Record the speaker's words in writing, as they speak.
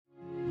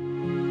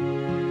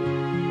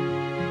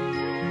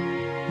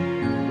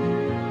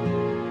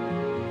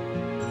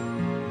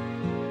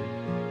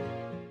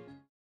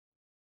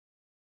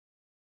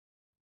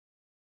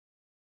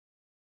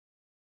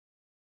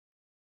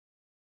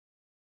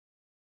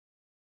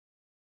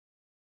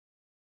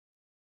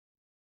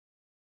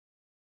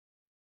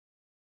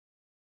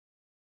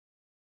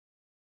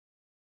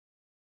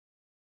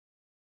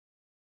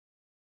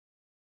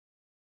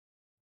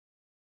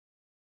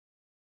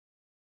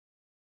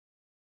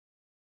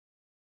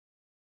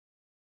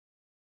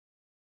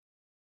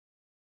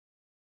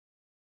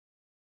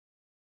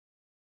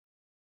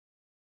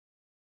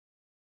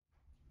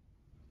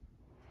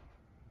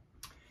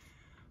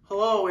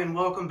Hello and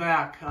welcome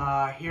back.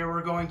 Here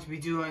we're going to be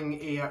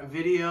doing a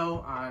video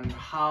on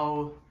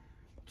how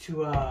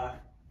to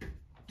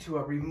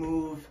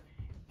remove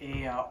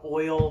a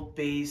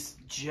oil-based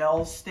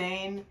gel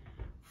stain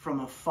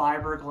from a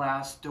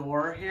fiberglass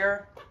door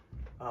here.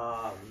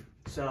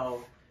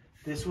 So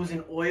this was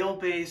an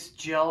oil-based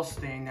gel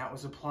stain that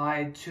was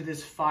applied to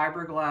this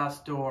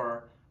fiberglass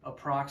door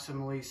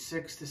approximately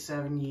 6 to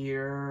 7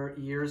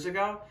 years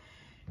ago.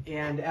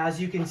 And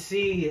as you can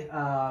see,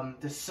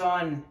 the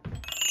sun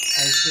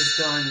has just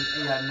done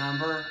a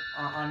number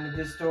on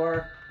this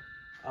door.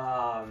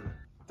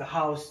 The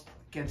house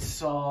gets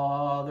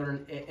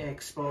southern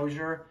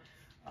exposure,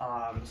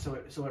 so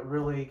it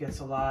really gets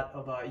a lot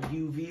of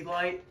UV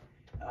light.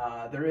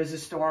 There is a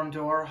storm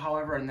door,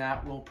 however, and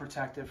that will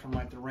protect it from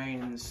like the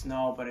rain and the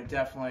snow, but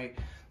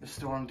the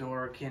storm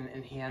door can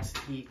enhance the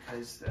heat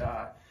because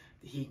the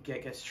heat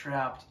gets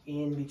trapped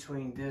in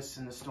between this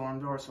and the storm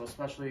door. So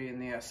especially in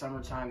the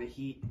summertime, the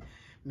heat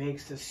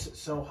makes this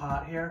so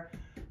hot here.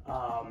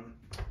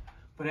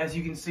 But as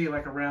you can see,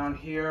 like around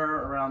here,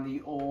 around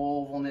the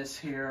ovalness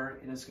here,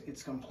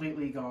 it's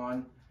completely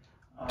gone.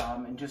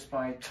 And just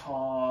by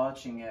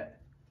touching it,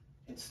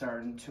 it's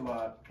starting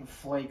to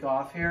flake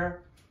off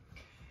here.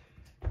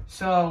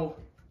 So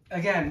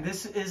again,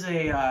 this is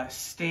a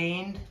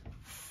stained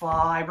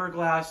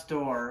fiberglass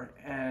door,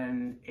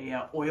 and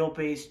a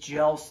oil-based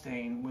gel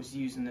stain was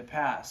used in the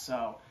past.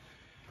 So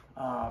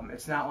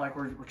it's not like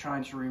we're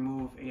trying to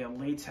remove a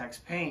latex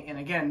paint. And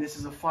again, this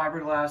is a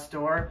fiberglass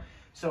door,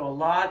 so a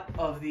lot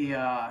of the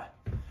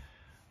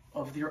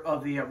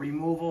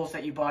removals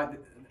that you buy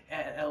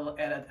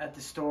at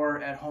the store,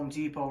 at Home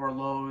Depot or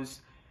Lowe's,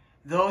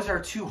 those are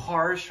too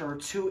harsh or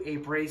too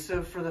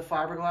abrasive for the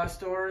fiberglass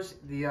doors.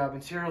 The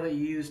material that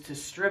you use to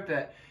strip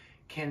it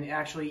can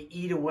actually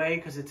eat away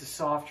because it's a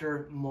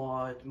softer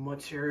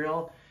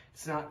material.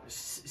 It's not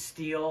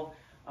steel.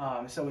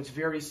 So it's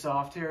very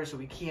soft here, so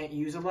we can't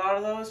use a lot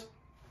of those.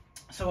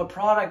 So a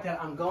product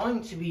that I'm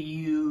going to be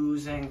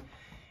using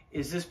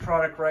is this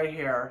product right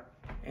here,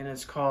 and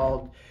it's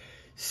called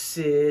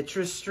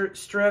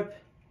Citristrip,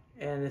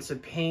 and it's a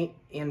paint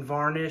and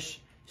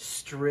varnish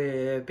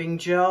stripping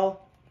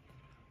gel.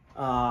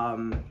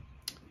 And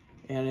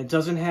it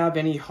doesn't have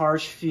any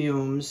harsh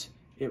fumes.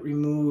 It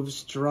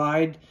removes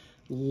dried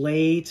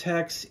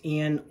latex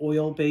and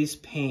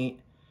oil-based paint,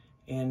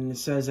 and it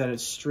says that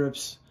it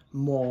strips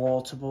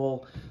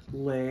multiple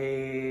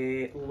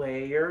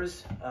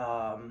layers,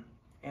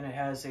 and it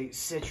has a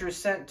citrus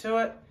scent to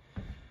it.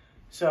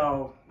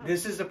 So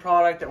this is the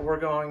product that we're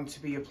going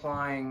to be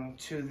applying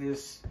to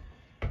this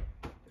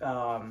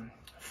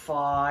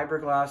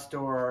fiberglass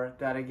door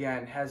that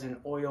again has an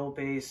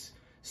oil-based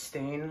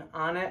stain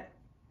on it.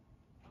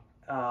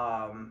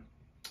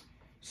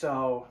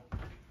 So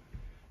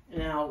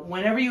now,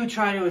 whenever you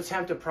try to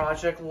attempt a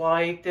project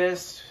like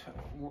this,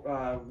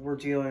 we're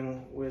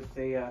dealing with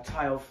a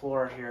tile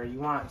floor here. You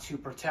want to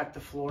protect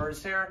the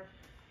floors here.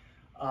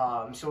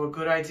 So a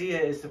good idea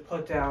is to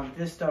put down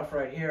this stuff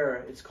right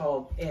here. It's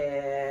called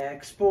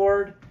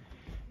X-Board,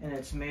 and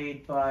it's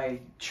made by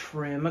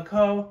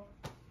Trimaco.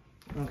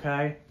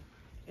 Okay,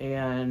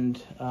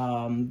 and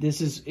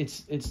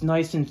it's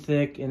nice and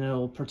thick, and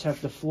it'll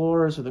protect the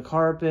floors or the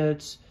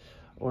carpets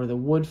or the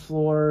wood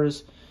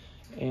floors.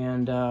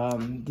 And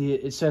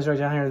it says right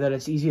down here that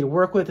it's easy to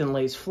work with and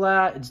lays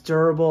flat. It's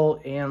durable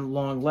and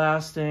long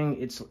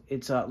lasting.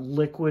 It's a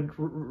liquid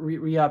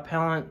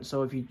repellent,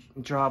 so if you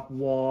drop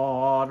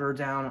water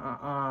down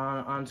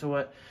onto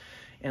it.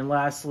 And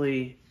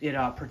lastly, it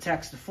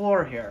protects the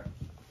floor here.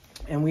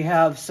 And we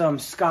have some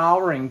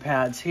scouring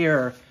pads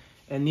here,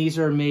 and these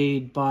are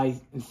made by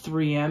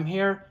 3M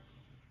here.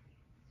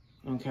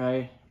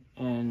 Okay,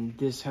 and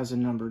this has a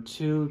number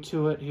 2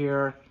 to it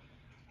here.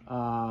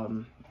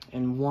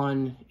 And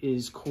one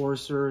is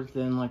coarser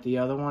than like the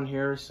other one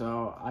here,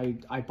 so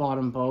I bought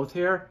them both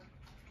here.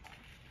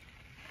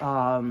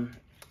 And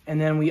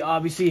then we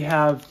obviously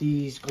have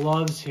these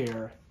gloves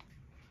here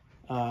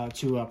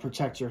to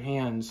protect your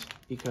hands,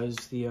 because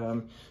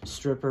the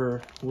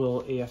stripper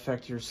will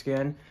affect your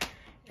skin.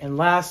 And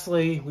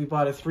lastly, we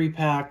bought a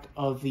 3-pack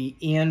of the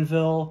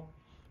Anvil.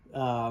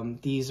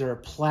 These are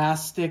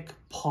plastic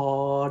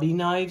putty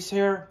knives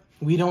here.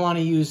 We don't want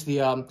to use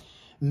the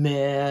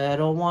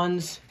metal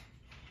ones,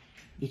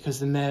 because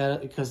the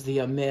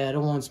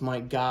metal ones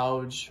might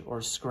gouge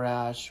or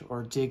scratch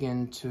or dig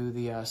into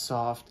the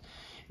soft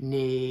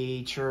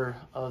nature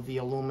of the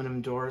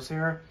aluminum doors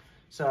here.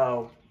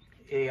 So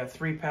a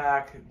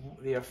 3-pack,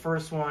 the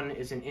first one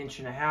is 1.5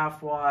 inches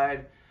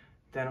wide,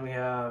 then we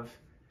have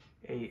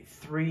a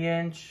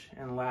 3-inch,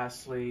 and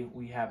lastly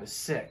we have a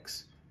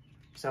 6.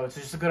 So it's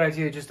just a good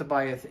idea just to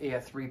buy a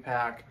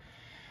 3-pack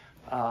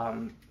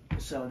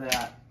so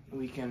that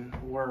we can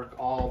work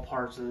all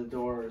parts of the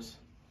doors.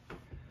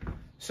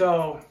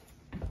 So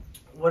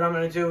what I'm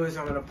going to do is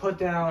I'm going to put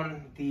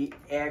down the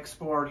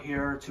X-Board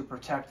here to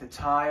protect the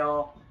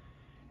tile,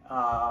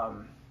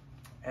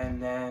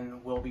 and then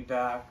we'll be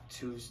back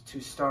to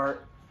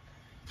start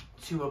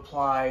to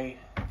apply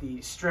the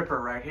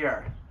stripper right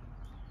here.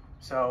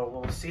 So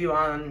we'll see you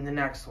on the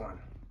next one.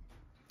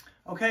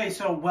 Okay,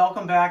 so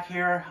welcome back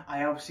here.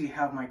 I obviously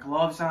have my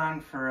gloves on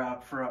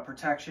for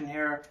protection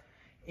here.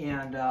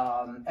 And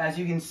as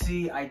you can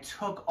see, I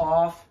took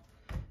off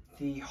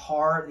the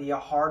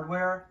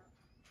hardware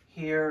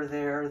here,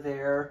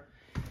 there,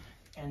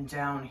 and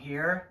down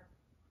here.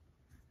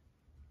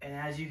 And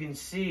as you can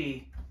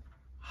see,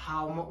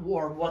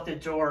 what the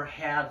door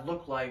had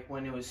looked like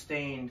when it was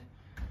stained.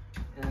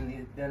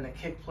 And then the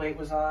kick plate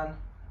was on,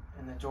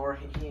 and the door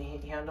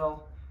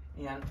handle.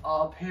 And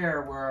up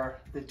here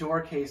where the door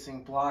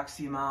casing blocks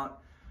the amount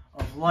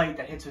of light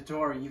that hits the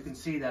door, you can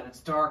see that it's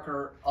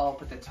darker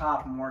up at the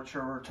top, more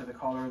truer to the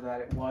color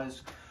that it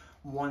was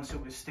once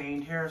it was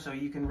stained here. So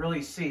you can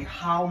really see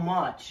how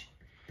much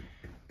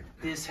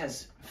this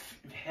has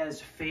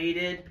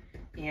faded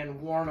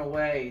and worn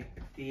away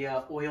the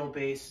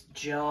oil-based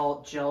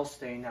gel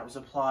stain that was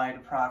applied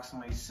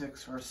approximately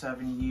 6 or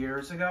 7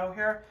 years ago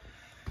here.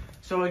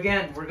 So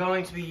again, we're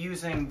going to be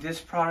using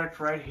this product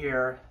right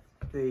here,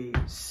 the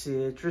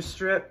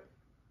Citristrip,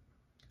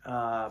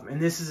 and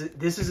this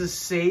is a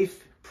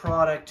safe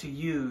product to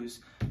use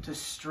to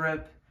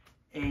strip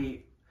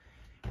a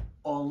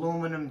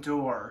aluminum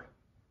door,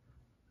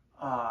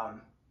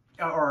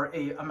 or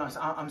a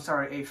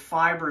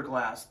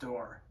fiberglass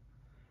door,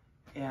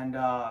 and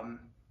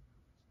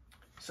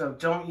so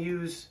don't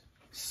use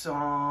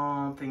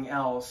something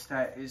else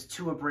that is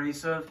too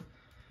abrasive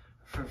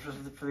for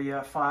the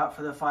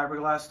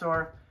fiberglass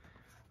door.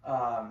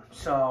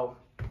 So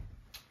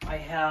I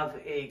have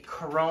a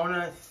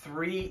Corona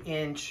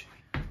 3-inch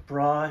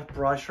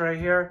brush right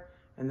here,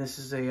 and this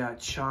is a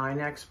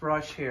Chinex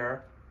brush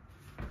here.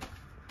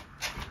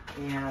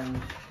 And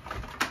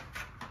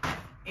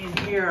in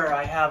here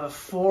I have a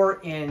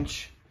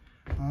 4-inch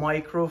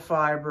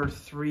microfiber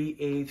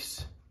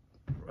 3/8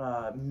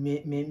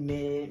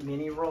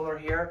 mini roller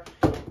here.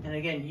 And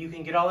again, you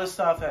can get all this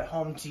stuff at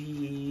Home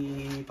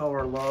Depot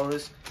or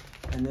Lowe's,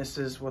 and this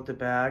is what the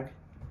bag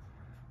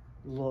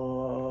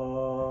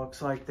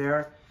looks like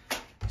there.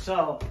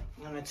 So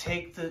I'm going to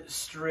take the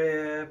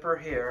stripper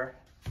here,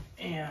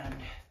 and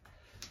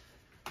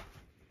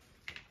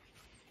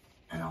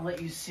I'll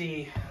let you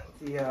see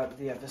the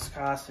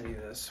viscosity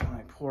of this when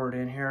I pour it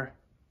in here.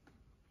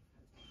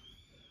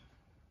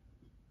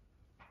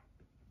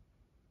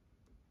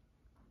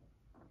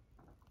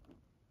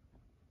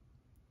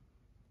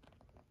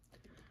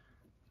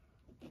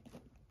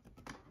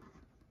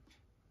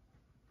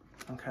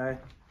 Okay,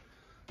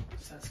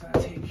 so that's going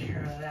to take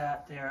care of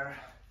that there.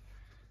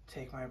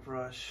 Take my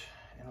brush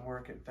and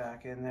work it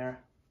back in there.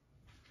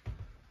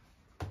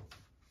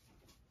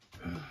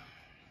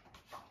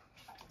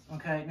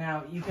 Okay,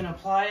 now you can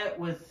apply it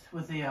with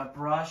a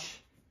brush,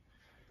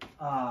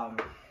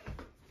 but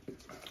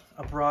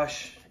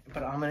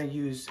I'm going to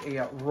use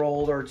a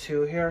roller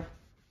too here,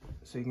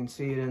 so you can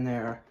see it in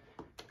there,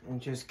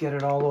 and just get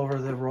it all over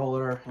the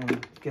roller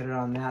and get it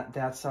on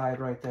that side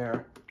right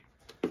there.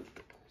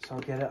 So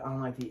I'll get it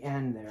on like the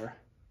end there.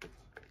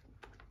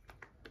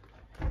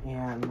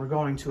 And we're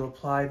going to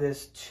apply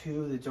this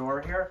to the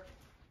door here.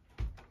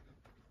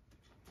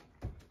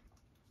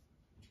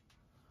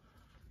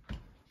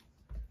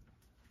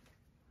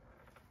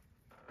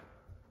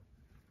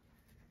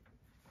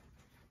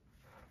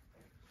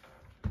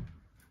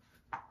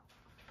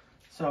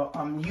 So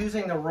I'm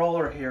using the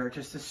roller here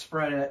just to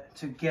spread it,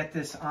 to get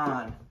this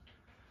on.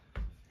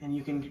 And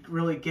you can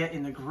really get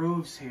in the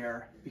grooves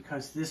here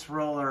because this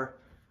roller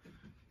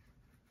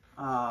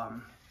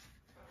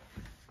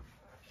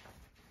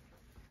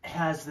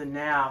has the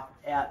nap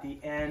at the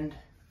end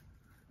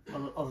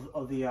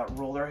of the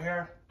roller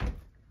here.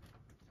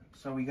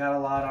 So we got a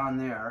lot on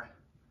there.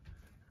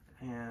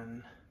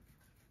 And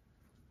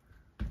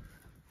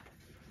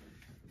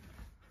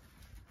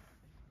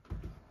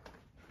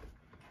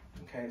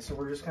okay, so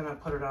we're just gonna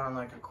put it on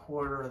like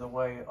 1/4 of the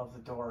way of the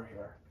door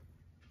here.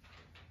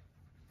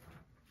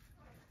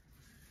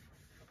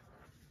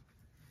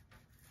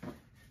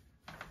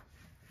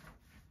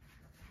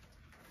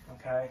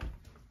 Okay,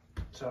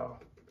 so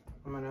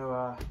I'm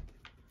gonna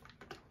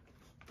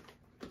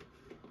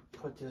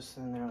put this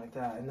in there like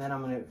that, and then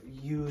I'm gonna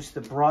use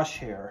the brush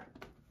here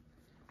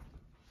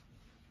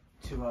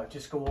to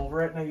just go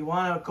over it. Now you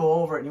want to go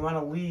over it, and you want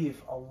to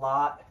leave a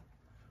lot.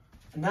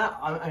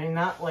 I mean,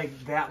 not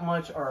like that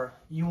much, or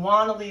you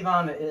want to leave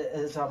on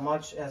as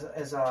much as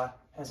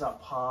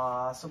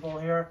possible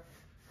here,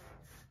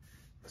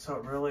 so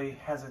it really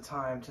has a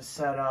time to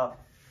set up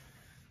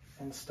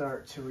and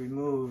start to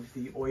remove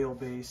the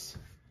oil-based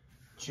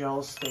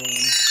gel stain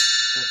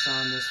that's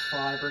on this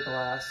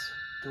fiberglass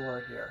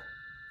door here.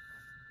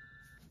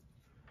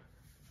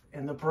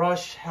 And the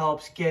brush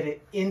helps get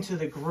it into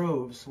the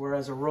grooves,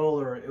 whereas a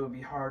roller, it would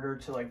be harder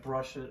to like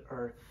brush it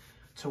or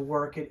to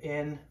work it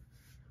in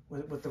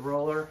with the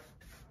roller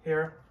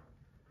here.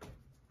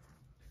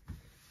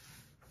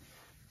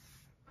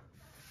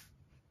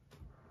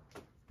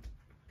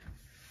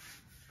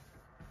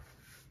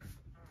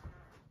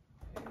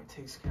 And it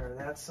takes care of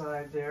that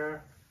side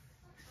there.